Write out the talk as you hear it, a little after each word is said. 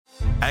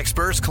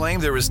Experts claim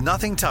there is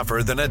nothing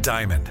tougher than a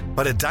diamond.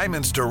 But at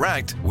Diamonds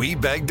Direct, we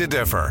beg to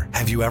differ.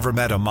 Have you ever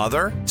met a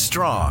mother?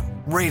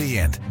 Strong,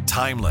 radiant,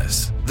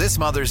 timeless. This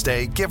Mother's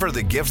Day, give her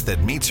the gift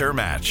that meets her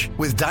match.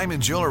 With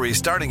diamond jewelry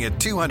starting at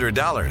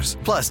 $200.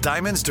 Plus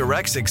Diamonds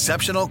Direct's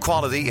exceptional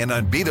quality and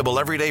unbeatable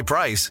everyday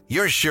price,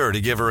 you're sure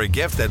to give her a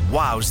gift that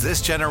wows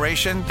this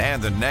generation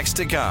and the next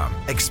to come.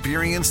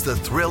 Experience the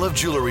thrill of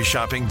jewelry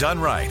shopping done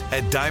right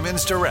at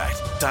Diamonds Direct.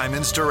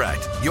 Diamonds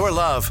Direct. Your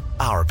love,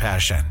 our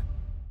passion.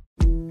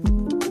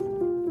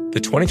 The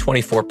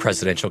 2024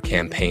 presidential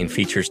campaign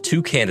features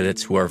two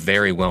candidates who are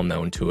very well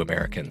known to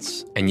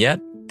Americans. And yet,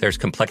 there's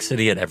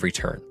complexity at every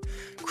turn.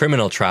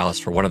 Criminal trials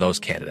for one of those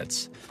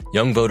candidates.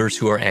 Young voters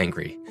who are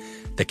angry.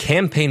 The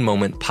Campaign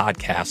Moment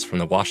podcast from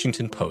the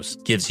Washington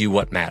Post gives you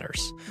what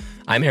matters.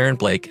 I'm Aaron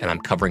Blake, and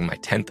I'm covering my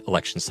 10th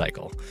election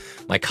cycle.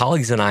 My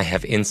colleagues and I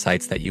have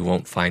insights that you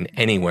won't find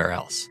anywhere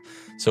else.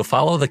 So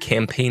follow the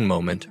Campaign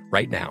Moment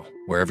right now,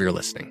 wherever you're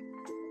listening.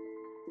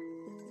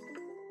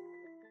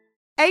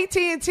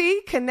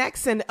 AT&T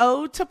connects an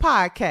ode to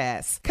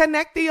podcasts.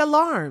 Connect the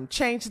alarm.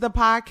 Change the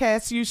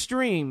podcast you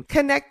stream.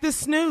 Connect the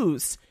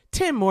snooze.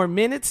 10 more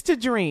minutes to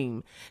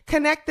dream.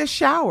 Connect the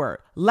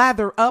shower.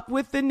 Lather up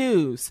with the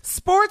news.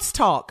 Sports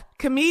talk,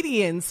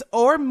 comedians,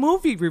 or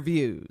movie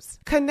reviews.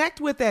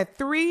 Connect with that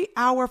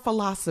 3-hour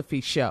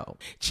philosophy show.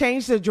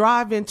 Change the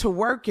drive into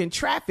work in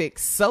traffic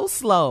so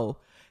slow.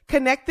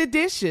 Connect the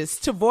dishes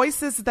to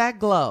voices that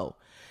glow.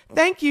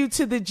 Thank you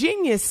to the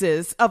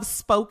geniuses of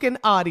spoken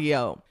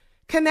audio.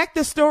 Connect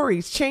the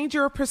stories, change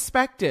your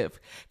perspective.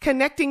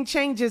 Connecting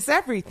changes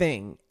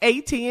everything.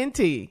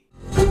 AT&T.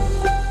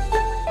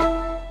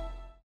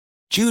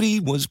 Judy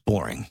was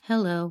boring.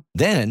 Hello.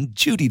 Then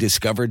Judy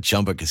discovered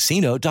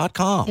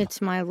ChumbaCasino.com.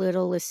 It's my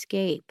little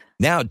escape.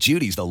 Now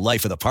Judy's the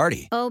life of the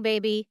party. Oh,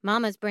 baby,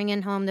 mama's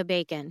bringing home the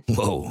bacon.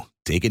 Whoa,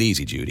 take it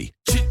easy, Judy.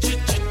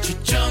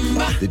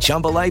 The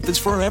Chumba life is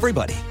for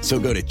everybody. So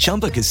go to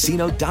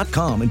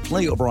ChumbaCasino.com and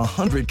play over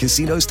 100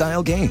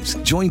 casino-style games.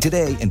 Join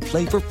today and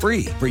play for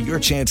free for your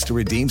chance to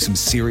redeem some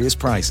serious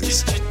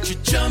prizes.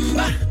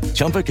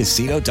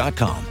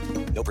 ChumbaCasino.com.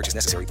 No purchase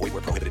necessary. Void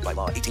where prohibited by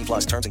law. 18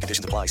 plus terms and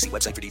conditions apply. See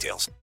website for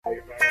details.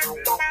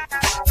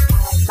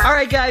 All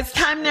right, guys,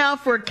 time now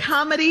for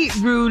Comedy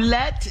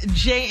Roulette.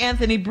 J.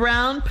 Anthony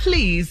Brown,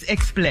 please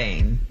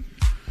explain.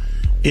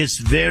 It's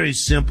very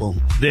simple.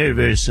 Very,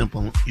 very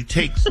simple. You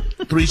take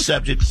 3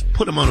 subjects,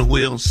 put them on a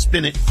wheel,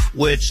 spin it,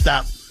 where it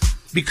stops.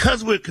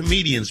 Because we're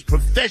comedians,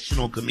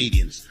 professional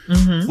comedians,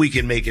 we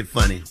can make it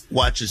funny.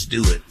 Watch us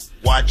do it.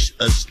 Watch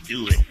us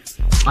do it.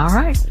 All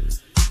right.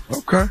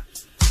 Okay.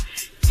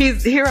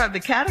 Here are the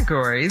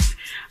categories.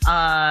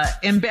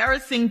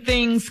 Embarrassing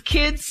things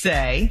kids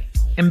say.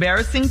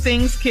 Embarrassing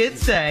things kids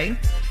say.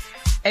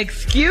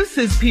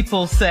 Excuses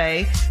people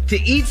say to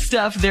eat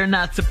stuff they're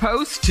not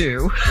supposed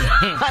to.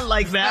 I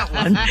like that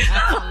one.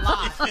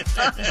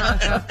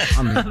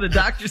 The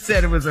doctor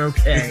said it was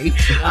okay.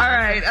 All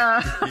right.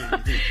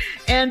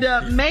 And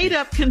made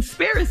up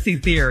conspiracy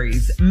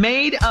theories.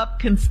 Made up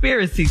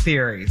conspiracy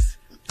theories.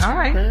 All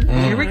right.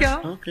 Here we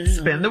go. Okay.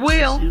 Spin the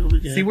wheel.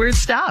 See where it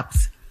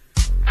stops.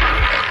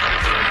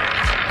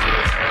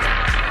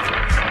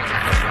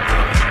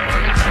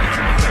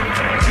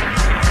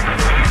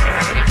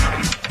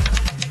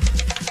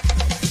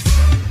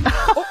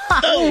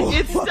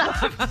 It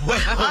stopped. All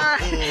right.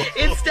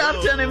 It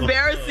stopped on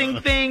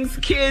embarrassing things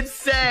kids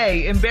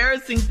say.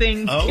 Embarrassing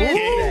things kids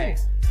say.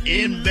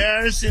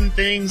 Embarrassing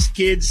things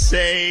kids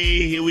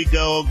say. Here we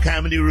go.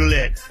 Comedy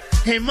Roulette.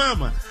 Hey,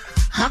 Mama,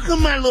 how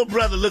come my little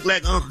brother look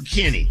like Uncle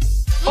Kenny?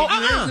 Can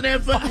you answer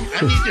that for me?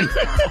 I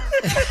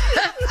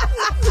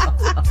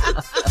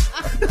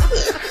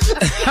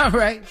need to. All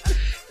right.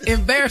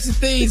 Embarrassing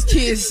things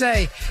kids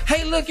say.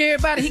 Hey, look,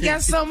 everybody, he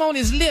got something on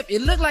his lip.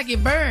 It looked like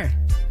it burned.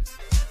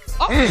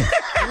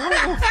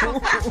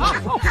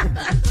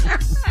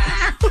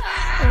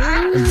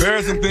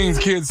 Embarrassing things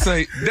kids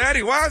say.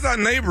 Daddy, why is our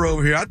neighbor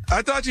over here?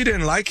 I thought you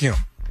didn't like him.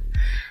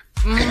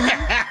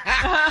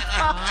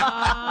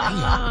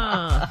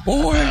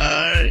 Boy.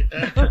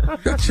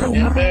 Got your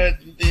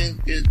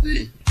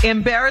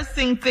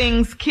Embarrassing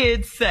things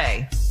kids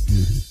say.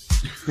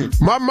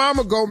 My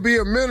mama gonna be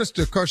a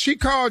minister because she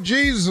called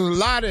Jesus a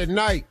lot at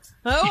night.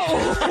 Oh.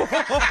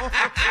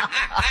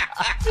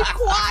 Be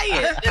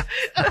quiet.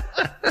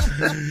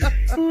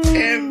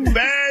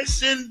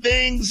 Embarrassing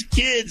things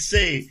kids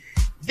say.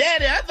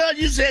 Daddy, I thought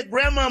you said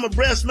grandmama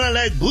breath smell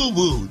like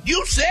boo-boo.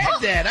 You said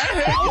that. I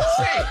heard you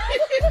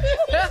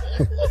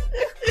say.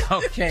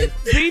 Okay.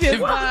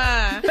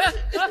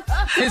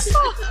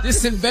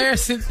 This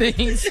embarrassing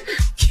things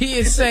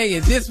Kids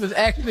saying this was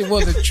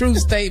a true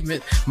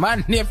statement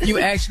my nephew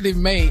actually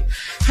made.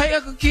 Hey,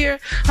 Uncle Kier,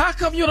 how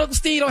come you and Uncle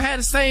Steve don't have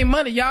the same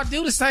money? Y'all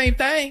do the same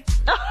thing.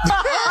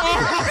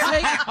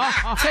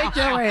 Take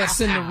your ass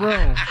in the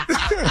room.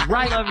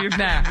 Right. I love your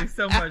family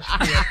so much,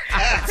 Kier.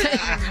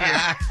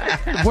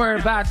 Worry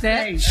about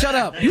that. Hey, shut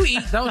up. You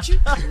eat, don't you?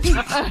 I'll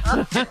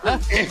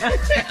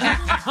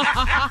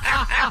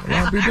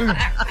be there.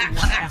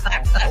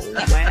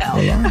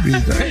 I'll be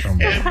there.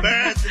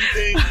 Embarrassing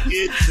things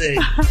kids say.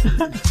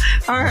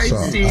 All right,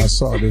 Steve. I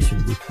saw this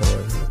one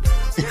before.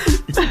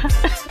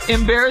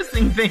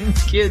 Embarrassing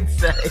things kids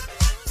say.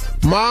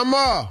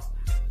 Mama,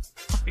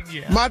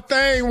 Yeah. my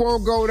thing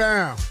won't go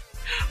down.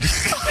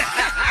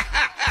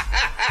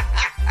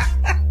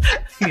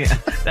 Yeah,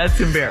 that's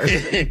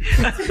embarrassing.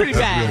 That's pretty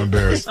bad. Real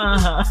embarrassing.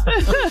 I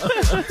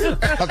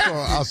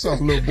saw a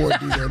little boy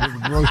do that in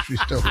the grocery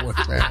store one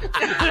time.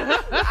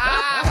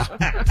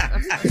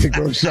 The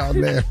grocery store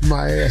laughed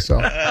my ass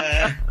off.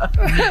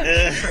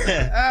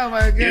 Oh,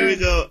 my God. Here we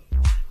go.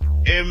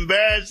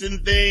 Embarrassing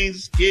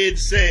things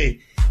kids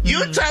say. You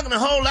were talking a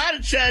whole lot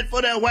of trash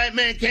before that white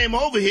man came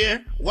over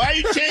here. Why are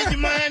you changing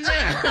your mind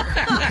now?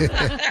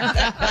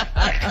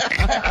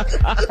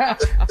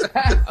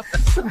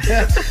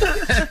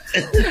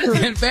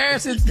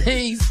 Embarrassing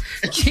things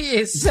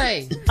kids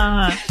say.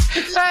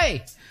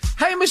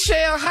 Hey,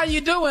 Michelle, how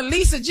you doing?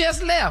 Lisa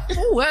just left.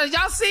 Ooh, well,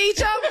 y'all see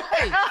each other?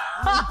 Hey,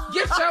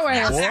 get your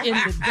ass in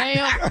the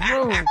damn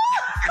room.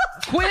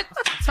 Quit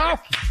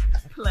talking.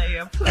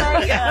 Player.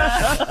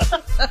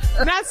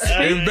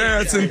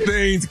 Embarrassing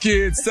things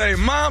kids say.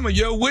 Mama,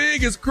 your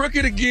wig is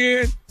crooked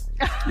again.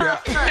 Yeah.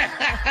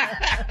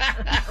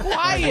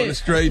 I'm gonna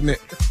straighten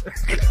it.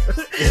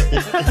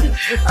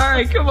 All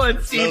right, come on,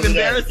 Steve.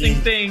 Embarrassing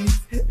things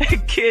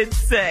kids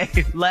say.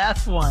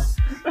 Last one.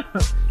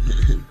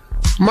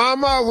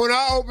 Mama, when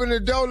I opened the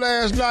door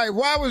last night,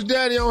 why was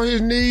Daddy on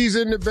his knees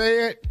in the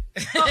bed?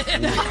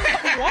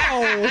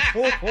 Whoa.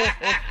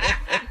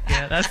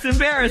 Yeah, that's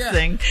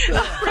embarrassing.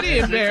 Yeah. Pretty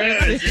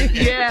embarrassing.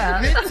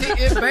 Yeah.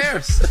 Pretty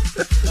embarrassing.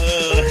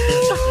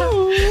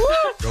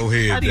 Go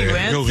ahead, How do you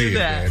Daddy. Go answer ahead,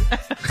 that?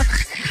 Daddy.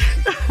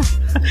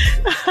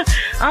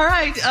 All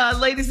right,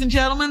 ladies and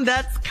gentlemen,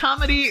 that's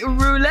Comedy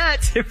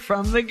Roulette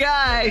from the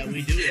guy. Yeah,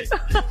 we do it.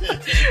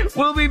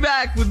 We'll be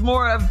back with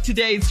more of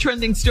today's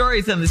trending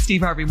stories on the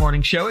Steve Harvey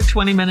Morning Show at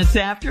 20 minutes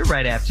after,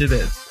 right after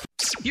this.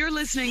 You're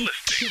listening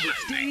to the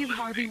Steve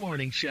Harvey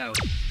Morning Show.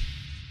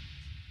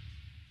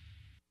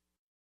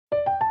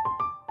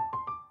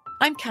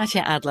 I'm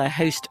Katya Adler,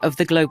 host of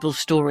The Global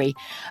Story.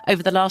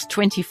 Over the last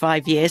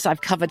 25 years,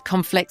 I've covered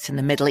conflicts in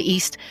the Middle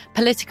East,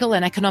 political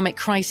and economic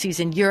crises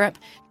in Europe,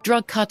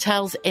 drug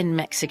cartels in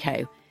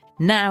Mexico.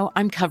 Now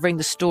I'm covering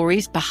the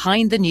stories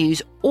behind the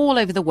news all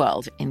over the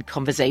world in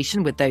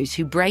conversation with those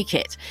who break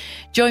it.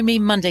 Join me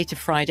Monday to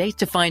Friday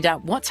to find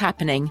out what's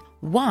happening,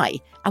 why,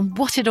 and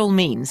what it all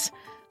means.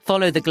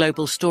 Follow The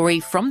Global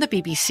Story from the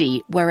BBC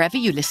wherever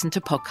you listen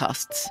to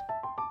podcasts.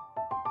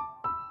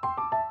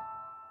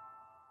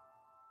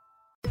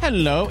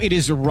 Hello, it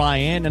is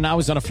Ryan, and I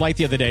was on a flight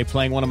the other day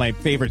playing one of my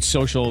favorite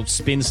social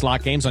spin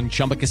slot games on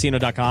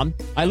ChumbaCasino.com.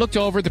 I looked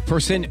over the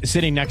person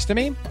sitting next to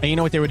me, and you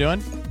know what they were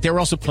doing? They were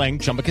also playing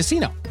Chumba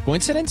Casino.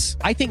 Coincidence?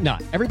 I think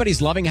not.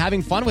 Everybody's loving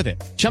having fun with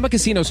it. Chumba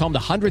Casino is home to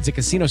hundreds of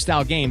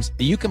casino-style games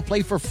that you can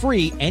play for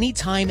free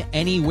anytime,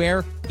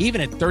 anywhere,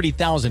 even at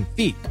 30,000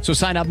 feet. So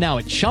sign up now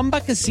at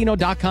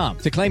ChumbaCasino.com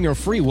to claim your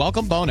free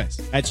welcome bonus.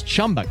 That's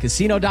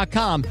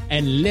ChumbaCasino.com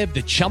and live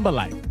the Chumba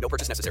life. No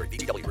purchase necessary.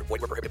 VGW. Void where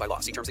prohibited by law.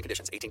 See terms and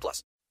conditions.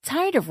 18+.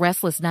 Tired of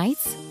restless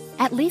nights?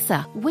 At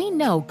Leesa, we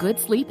know good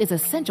sleep is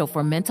essential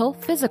for mental,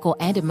 physical,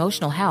 and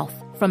emotional health.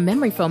 From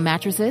memory foam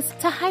mattresses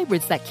to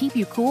hybrids that keep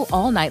you cool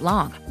all night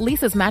long,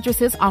 Leesa's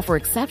mattresses offer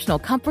exceptional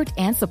comfort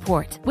and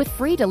support with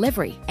free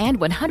delivery and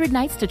 100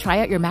 nights to try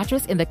out your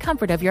mattress in the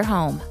comfort of your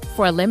home.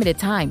 For a limited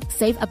time,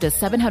 save up to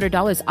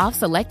 $700 off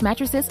select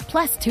mattresses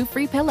plus 2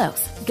 free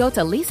pillows. Go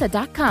to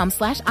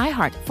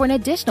Leesa.com/iHeart for an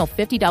additional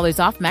 $50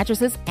 off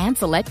mattresses and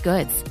select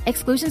goods.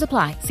 Exclusions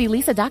apply. See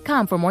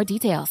Leesa.com for more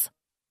details.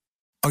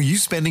 Are you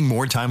spending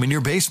more time in your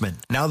basement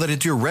now that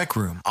it's your rec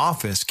room,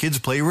 office, kids'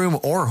 playroom,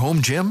 or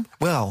home gym?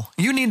 Well,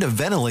 you need to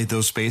ventilate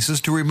those spaces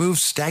to remove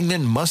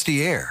stagnant,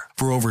 musty air.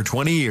 For over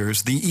 20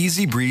 years, the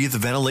Easy Breathe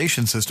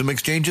ventilation system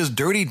exchanges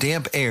dirty,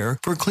 damp air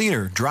for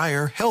cleaner,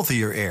 drier,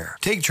 healthier air.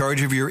 Take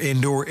charge of your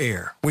indoor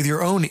air with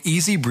your own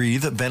Easy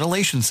Breathe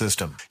ventilation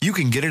system. You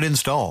can get it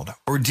installed,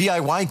 or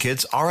DIY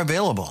kits are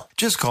available.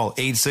 Just call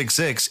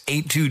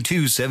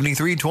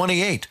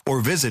 866-822-7328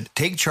 or visit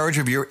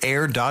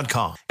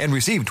takechargeofyourair.com and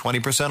receive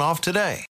 20% off today.